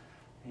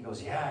 He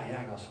goes, yeah. He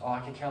goes, I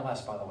could care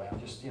less, by the way. I'm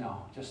just,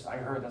 I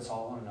heard, that's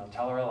all I want to know.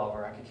 Tell her I love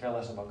her. I could care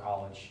less about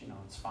college.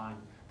 It's fine.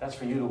 That's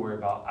for you to worry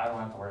about. I don't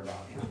have to worry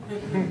about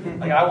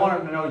you. I want her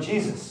to know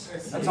Jesus.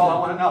 That's all I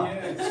want to know.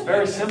 It's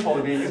very simple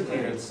to be a youth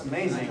leader. It's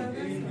amazing.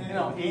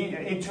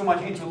 Eat too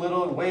much, eat too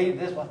little, weight,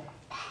 this,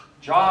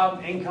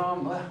 job,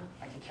 income.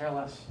 I could care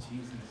less.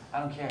 I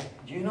don't care.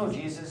 Do you know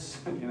Jesus?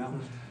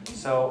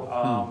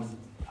 So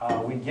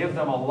we give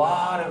them a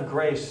lot of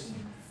grace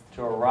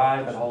to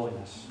arrive at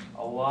holiness.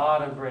 A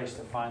lot of grace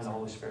to find the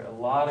Holy Spirit. A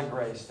lot of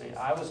grace.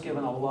 I was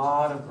given a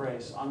lot of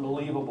grace.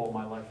 Unbelievable in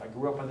my life. I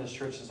grew up in this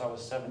church since I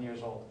was 7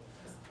 years old.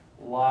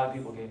 A lot of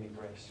people gave me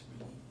grace.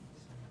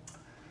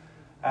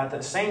 At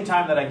the same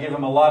time that I give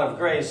them a lot of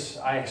grace,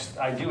 I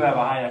do have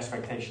a high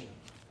expectation.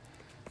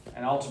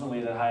 And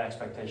ultimately that high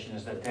expectation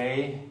is that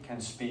they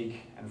can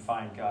speak and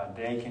find God.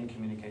 They can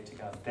communicate to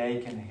God. They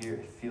can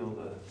feel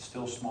the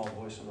still small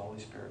voice of the Holy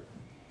Spirit.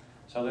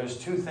 So there's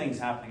two things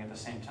happening at the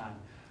same time.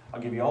 I'll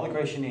give you all the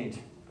grace you need.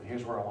 But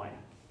here's where I want you.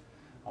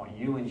 I want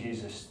you and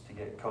Jesus to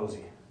get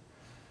cozy.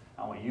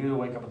 I want you to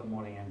wake up in the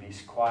morning and be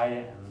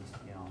quiet and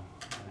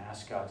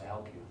ask God to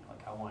help you.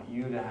 I want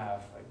you to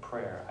have a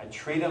prayer. I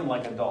treat them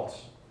like adults.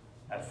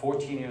 At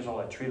 14 years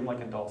old, I treat them like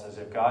adults, as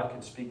if God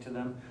could speak to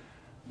them,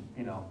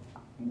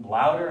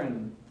 louder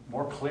and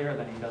more clear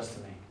than He does to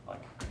me,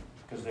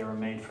 because they were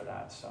made for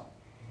that. So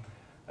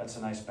that's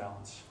a nice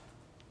balance.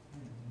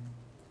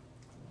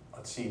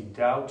 Let's see.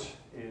 Doubt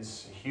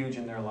is huge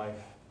in their life.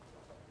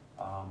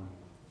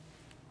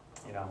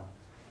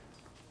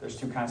 There's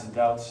two kinds of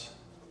doubts.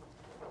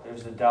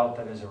 There's the doubt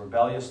that is a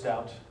rebellious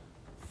doubt.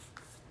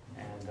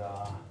 And,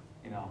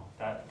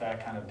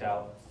 that kind of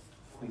doubt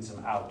leads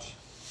them out.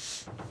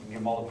 You can give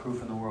them all the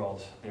proof in the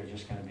world. They're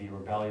just going to be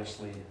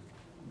rebelliously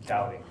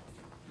doubting.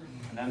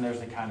 And then there's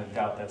the kind of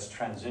doubt that's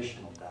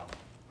transitional doubt.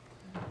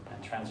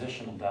 And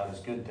transitional doubt is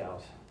good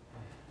doubt.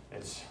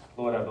 It's,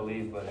 Lord, I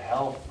believe, but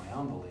help my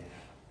unbelief.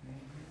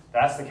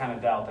 That's the kind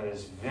of doubt that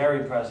is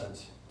very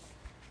present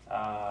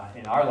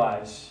in our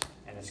lives,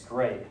 and it's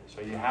great.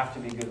 So you have to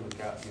be good with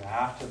doubt. You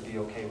have to be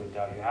okay with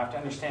doubt. You have to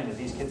understand that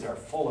these kids are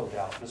full of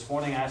doubt. This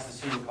morning I asked the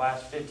senior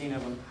class, 15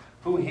 of them,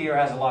 who here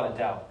has a lot of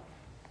doubt?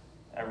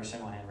 Every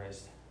single hand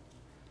raised.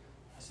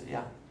 I said,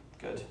 yeah,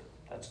 good.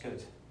 That's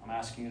good. I'm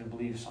asking you to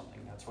believe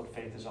something. That's what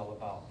faith is all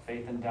about.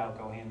 Faith and doubt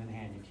go hand in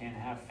hand. You can't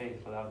have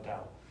faith without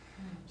doubt.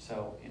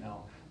 So,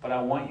 but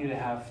I want you to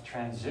have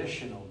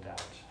transitional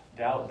doubt.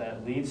 Doubt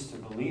that leads to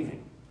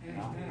believing.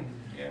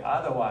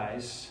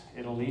 Otherwise,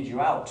 it'll lead you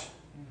out.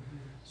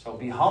 So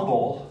be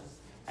humble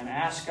and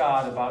ask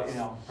God about,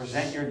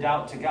 present your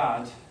doubt to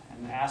God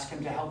and ask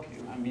Him to help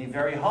you. And be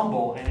very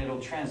humble, and it'll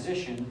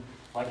transition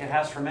like it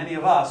has for many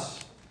of us.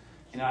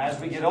 As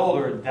we get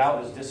older,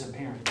 doubt is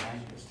disappearing,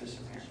 right? It's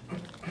disappearing.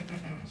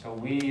 So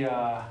we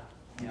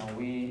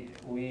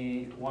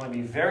want to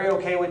be very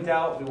okay with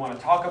doubt. We want to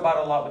talk about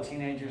it a lot with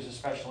teenagers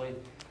especially.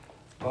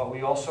 But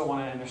we also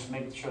want to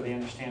make sure they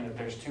understand that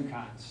there's two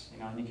kinds.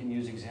 And you can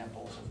use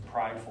examples of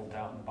prideful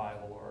doubt in the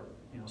Bible, or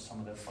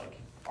someone that's like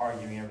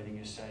arguing everything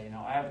you say.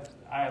 I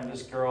have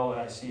this girl that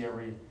I see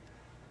every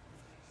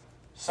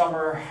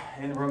summer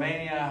in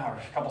Romania, or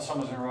a couple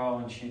summers in a row,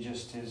 and she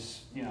just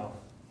is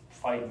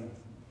fighting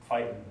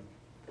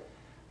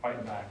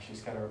fighting back.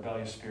 She's got a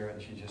rebellious spirit,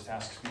 and she just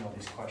asks me all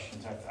these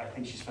questions. I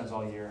think she spends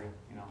all year,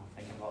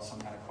 thinking about some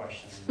kind of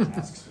question and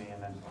asks me,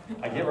 and then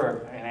I give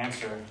her an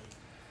answer,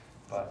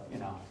 but,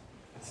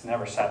 it's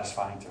never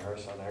satisfying to her,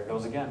 so there it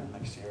goes again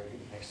next year,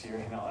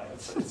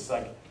 it's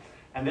like,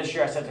 and this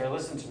year I said to her,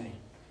 listen to me,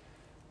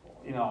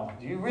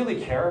 do you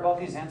really care about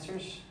these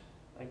answers?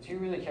 Like, do you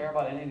really care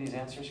about any of these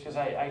answers? Because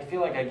I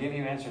feel like I give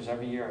you answers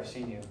every year I've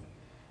seen you,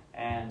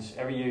 and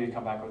every year you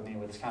come back with me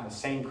with this kind of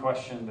same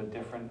question, but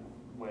different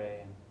way.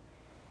 And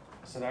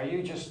I said, are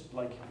you just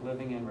like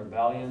living in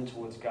rebellion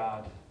towards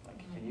God? Like,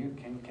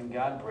 can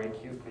God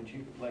break you? Could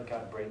you let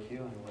God break you?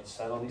 And let's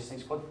settle these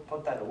things.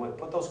 Put that away.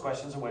 Put those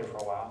questions away for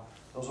a while.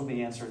 Those will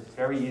be answered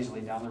very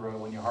easily down the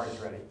road when your heart is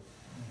ready.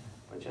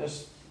 But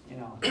just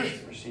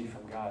receive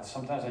from God.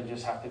 Sometimes I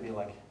just have to be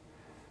like,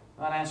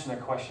 I'm not answering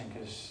that question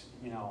because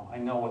I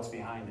know what's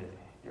behind it.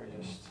 You're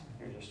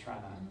just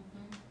trying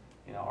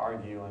to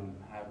argue and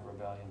have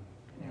rebellion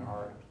in your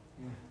heart.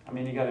 I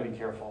mean, you got to be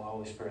careful. The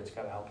Holy Spirit's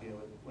got to help you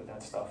with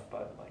that stuff.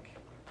 But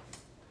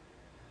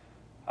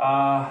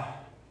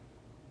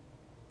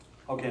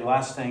okay,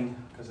 last thing,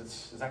 because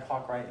is that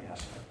clock right?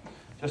 Yes.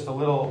 Just a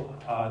little.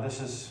 This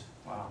is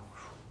wow.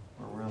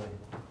 We're really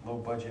low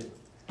budget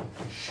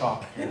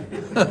shop here.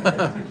 I'm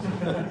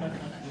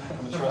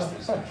a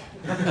trustee.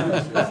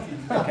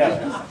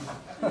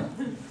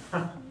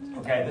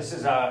 Okay. This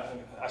is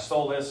I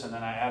stole this and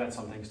then I added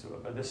some things to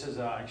it. But this is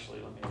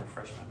actually, let me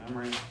refresh my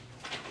memory.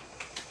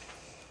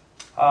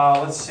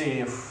 Let's see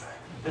if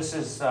this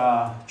is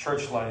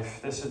church life.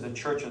 This is the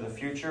church of the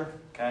future,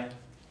 okay?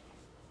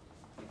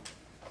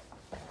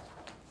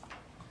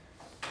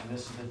 And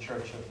this is the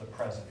church of the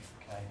present,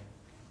 okay?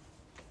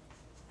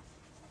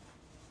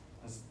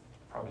 This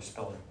probably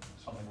spelling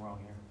something wrong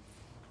here.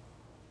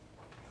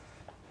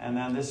 And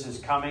then this is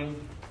coming,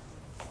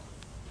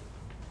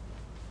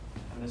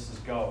 and this is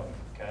going,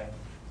 okay?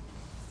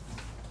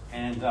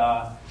 And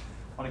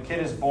when a kid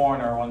is born,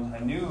 or when a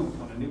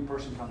new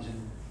person comes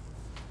in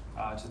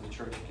to the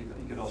church, you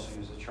could also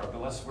use a chart.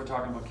 But we're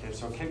talking about kids.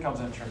 So a kid comes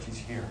in church, he's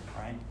here,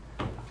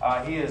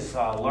 right? He is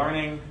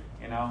learning,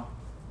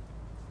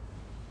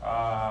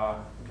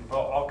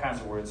 all kinds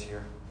of words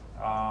here.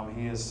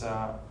 He is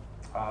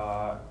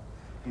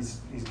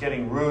he's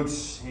getting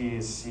roots.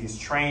 He's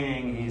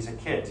training. He's a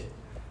kid,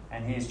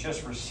 and he's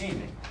just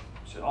receiving.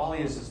 So all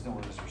he is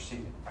doing is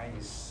receiving, right?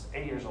 He's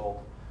 8 years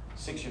old,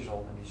 6 years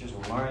old, and he's just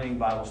learning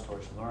Bible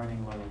stories,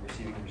 learning,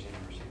 receiving.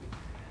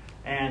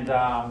 And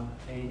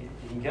he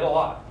can get a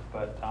lot,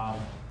 but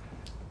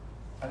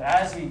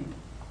as he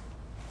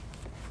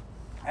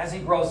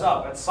grows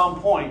up, at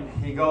some point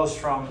he goes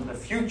from the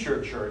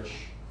future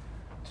church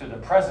to the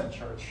present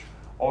church,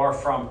 or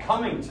from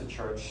coming to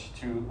church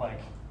to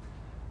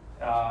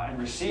and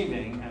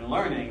receiving and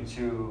learning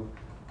to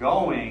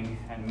going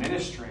and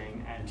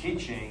ministering and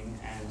teaching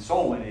and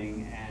soul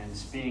winning and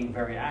being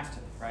very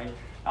active, right?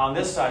 On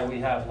this side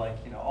we have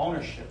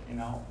ownership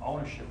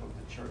of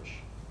the church.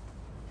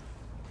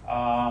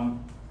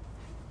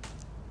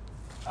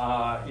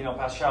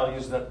 Pascal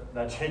used that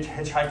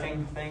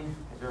hitchhiking thing.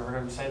 Have you ever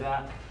heard him say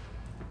that?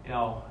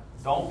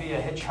 Don't be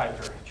a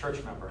hitchhiker,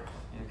 church member.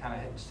 You kind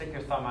of stick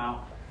your thumb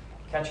out,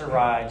 catch a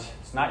ride.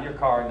 It's not your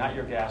car, not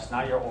your gas,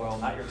 not your oil,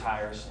 not your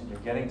tires, and you're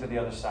getting to the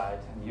other side,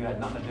 and you had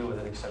nothing to do with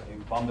it except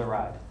you bummed a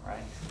ride,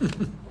 right?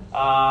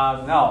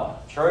 No,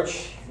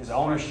 church is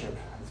ownership.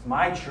 It's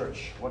my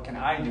church. What can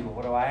I do?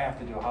 What do I have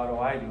to do? How do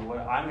I do?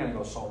 I'm going to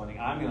go soul winning.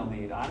 I'm going to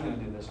lead. I'm going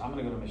to do this. I'm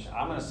going to go to mission.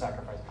 I'm going to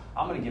sacrifice.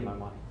 I'm going to give my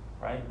money,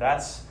 right?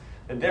 That's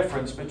the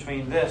difference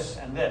between this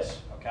and this,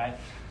 okay?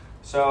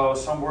 So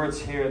some words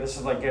here. This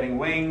is like getting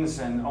wings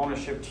and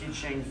ownership,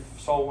 teaching,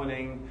 soul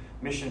winning,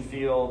 mission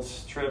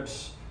fields,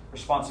 trips,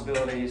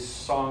 responsibilities,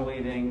 song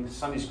leading,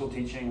 Sunday school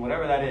teaching,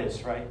 whatever that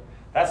is, right?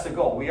 That's the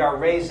goal. We are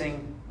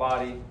raising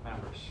body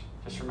members.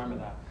 Just remember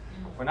that.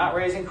 We're not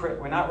raising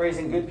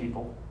good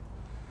people.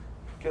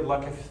 Good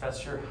luck if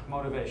that's your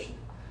motivation.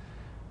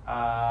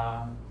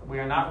 We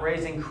are not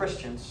raising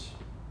Christians.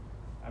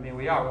 I mean,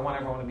 we are. We want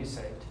everyone to be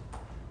saved.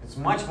 It's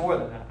much more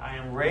than that. I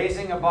am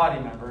raising a body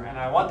member, and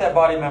I want that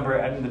body member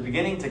in the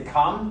beginning to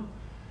come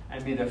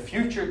and be the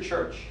future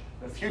church,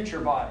 the future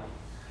body.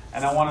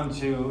 And I want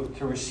them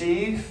to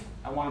receive.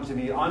 I want them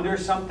to be under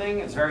something.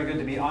 It's very good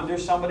to be under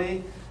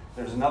somebody.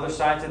 There's another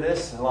side to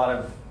this. A lot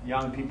of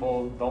young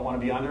people don't want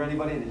to be under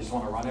anybody. They just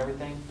want to run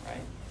everything,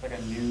 right? Like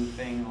a new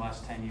thing in the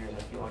last 10 years.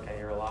 I feel like I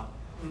hear a lot.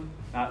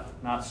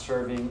 Not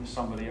serving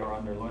somebody or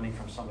under learning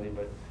from somebody,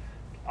 but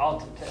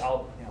I'll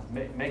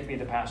make me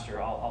the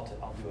pastor. I'll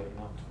do it.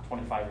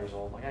 25 years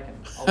old.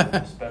 I'll do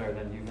this better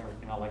than you've ever.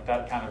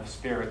 That kind of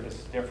spirit is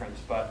different.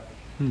 But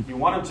you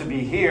want them to be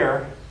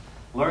here,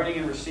 learning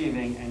and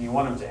receiving, and you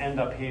want them to end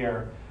up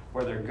here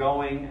where they're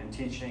going and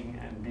teaching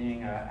and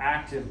being an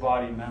active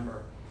body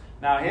member.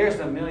 Now here's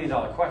the $1 million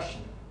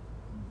question: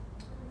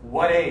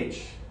 what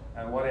age?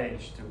 At what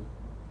age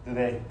do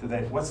they?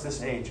 What's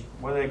this age?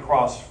 Where do they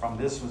cross from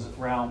this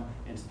realm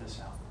into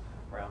this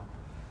realm?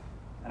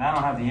 And I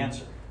don't have the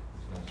answer.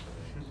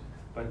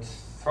 But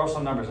throw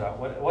some numbers out.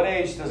 What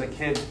age is a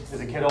kid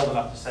old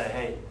enough to say,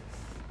 hey,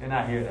 You're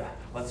not here to.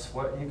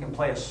 You can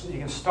play. You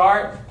can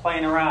start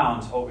playing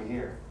around over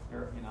here.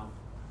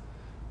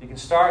 You can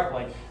start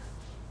like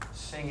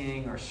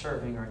singing or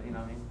serving or what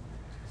I mean.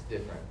 It's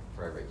different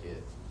for every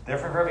kid.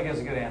 Different for every kid is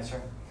a good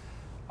answer.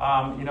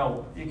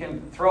 You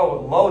can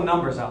throw low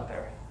numbers out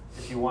there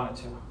if you wanted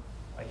to,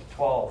 like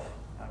 12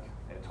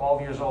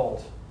 years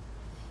old.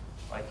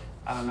 Like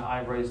I don't know.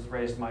 I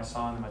raised my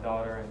son and my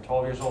daughter, and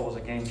 12 years old was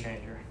a game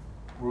changer.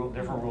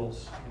 Different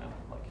rules.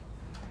 Like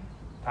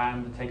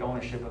time to take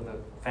ownership of the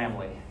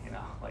family.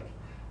 Like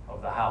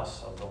of the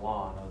house, of the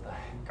lawn, of the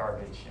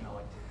garbage.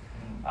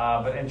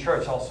 But in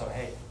church also,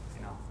 hey,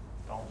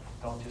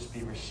 don't just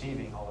be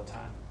receiving all the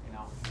time.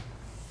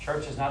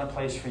 Church is not a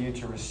place for you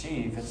to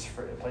receive; it's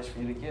a place for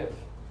you to give.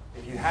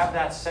 If you have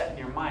that set in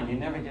your mind, you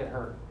never get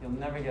hurt. You'll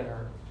never get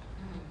hurt.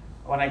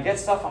 When I get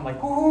stuff, I'm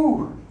like,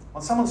 woohoo!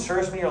 When someone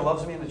serves me or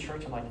loves me in the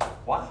church, I'm like,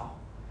 wow,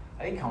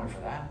 I didn't come here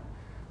for that.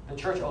 The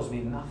church owes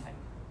me nothing.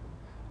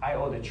 I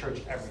owe the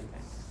church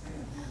everything.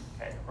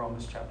 Okay,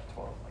 Romans chapter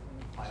 12.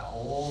 Like my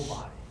whole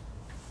body,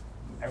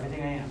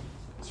 everything I am,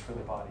 is for the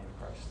body of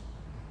Christ.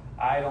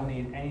 I don't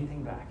need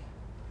anything back.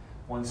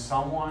 When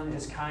someone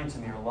is kind to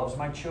me or loves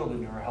my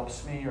children or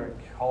helps me or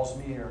calls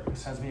me or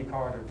sends me a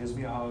card or gives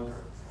me a hug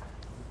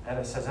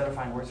or says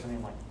edifying words for me,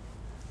 I'm like,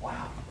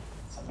 wow,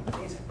 something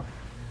amazing.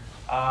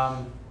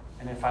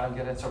 And if I don't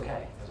get it, it's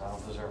okay because I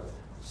don't deserve it.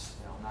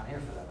 I'm not here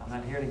for that. I'm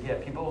not here to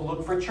get. People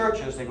look for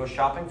churches. They go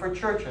shopping for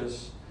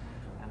churches,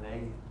 and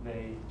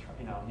they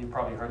you've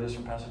probably heard this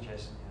from Pastor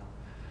Jason.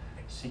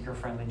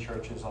 Seeker-friendly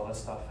churches, all that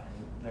stuff,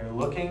 and they're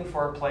looking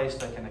for a place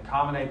that can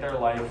accommodate their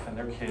life and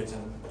their kids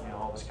and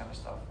all this kind of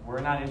stuff. We're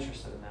not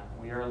interested in that.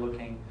 We are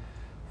looking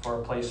for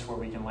a place where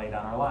we can lay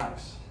down our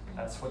lives.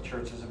 That's what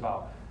church is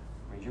about.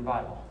 Read your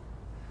Bible.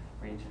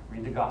 Read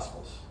the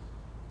Gospels.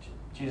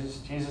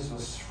 Jesus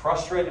was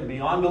frustrated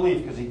beyond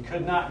belief because he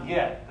could not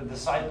get the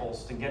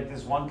disciples to get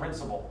this one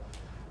principle.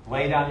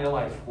 Lay down your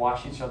life.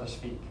 Wash each other's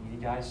feet. Can you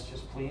guys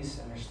just please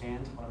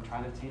understand what I'm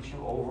trying to teach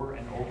you over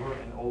and over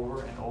and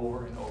over and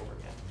over and over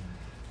again?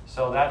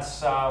 So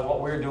that's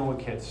what we're doing with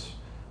kids.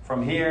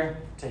 From here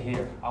to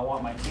here. I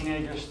want my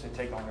teenagers to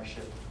take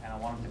ownership, and I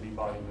want them to be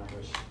body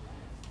members.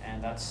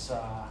 And that's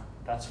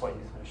what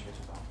youth ministry is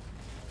about.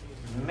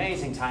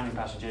 Amazing timing,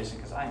 Pastor Jason,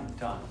 because I am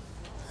done.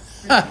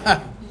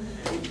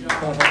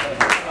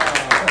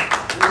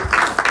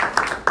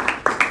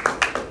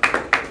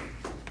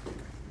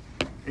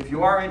 If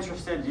you are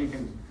interested, you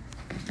can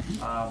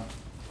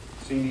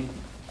see me.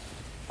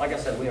 Like I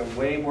said, we have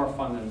way more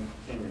fun than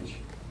Cambridge.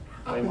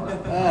 Way more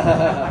fun.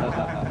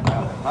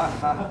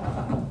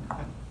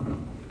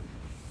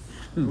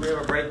 Do we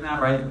have a break now,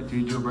 right? Do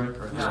you do a break?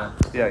 Or Yeah.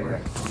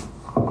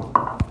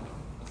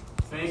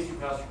 Thank you,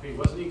 Pastor Pete.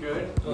 Wasn't he good?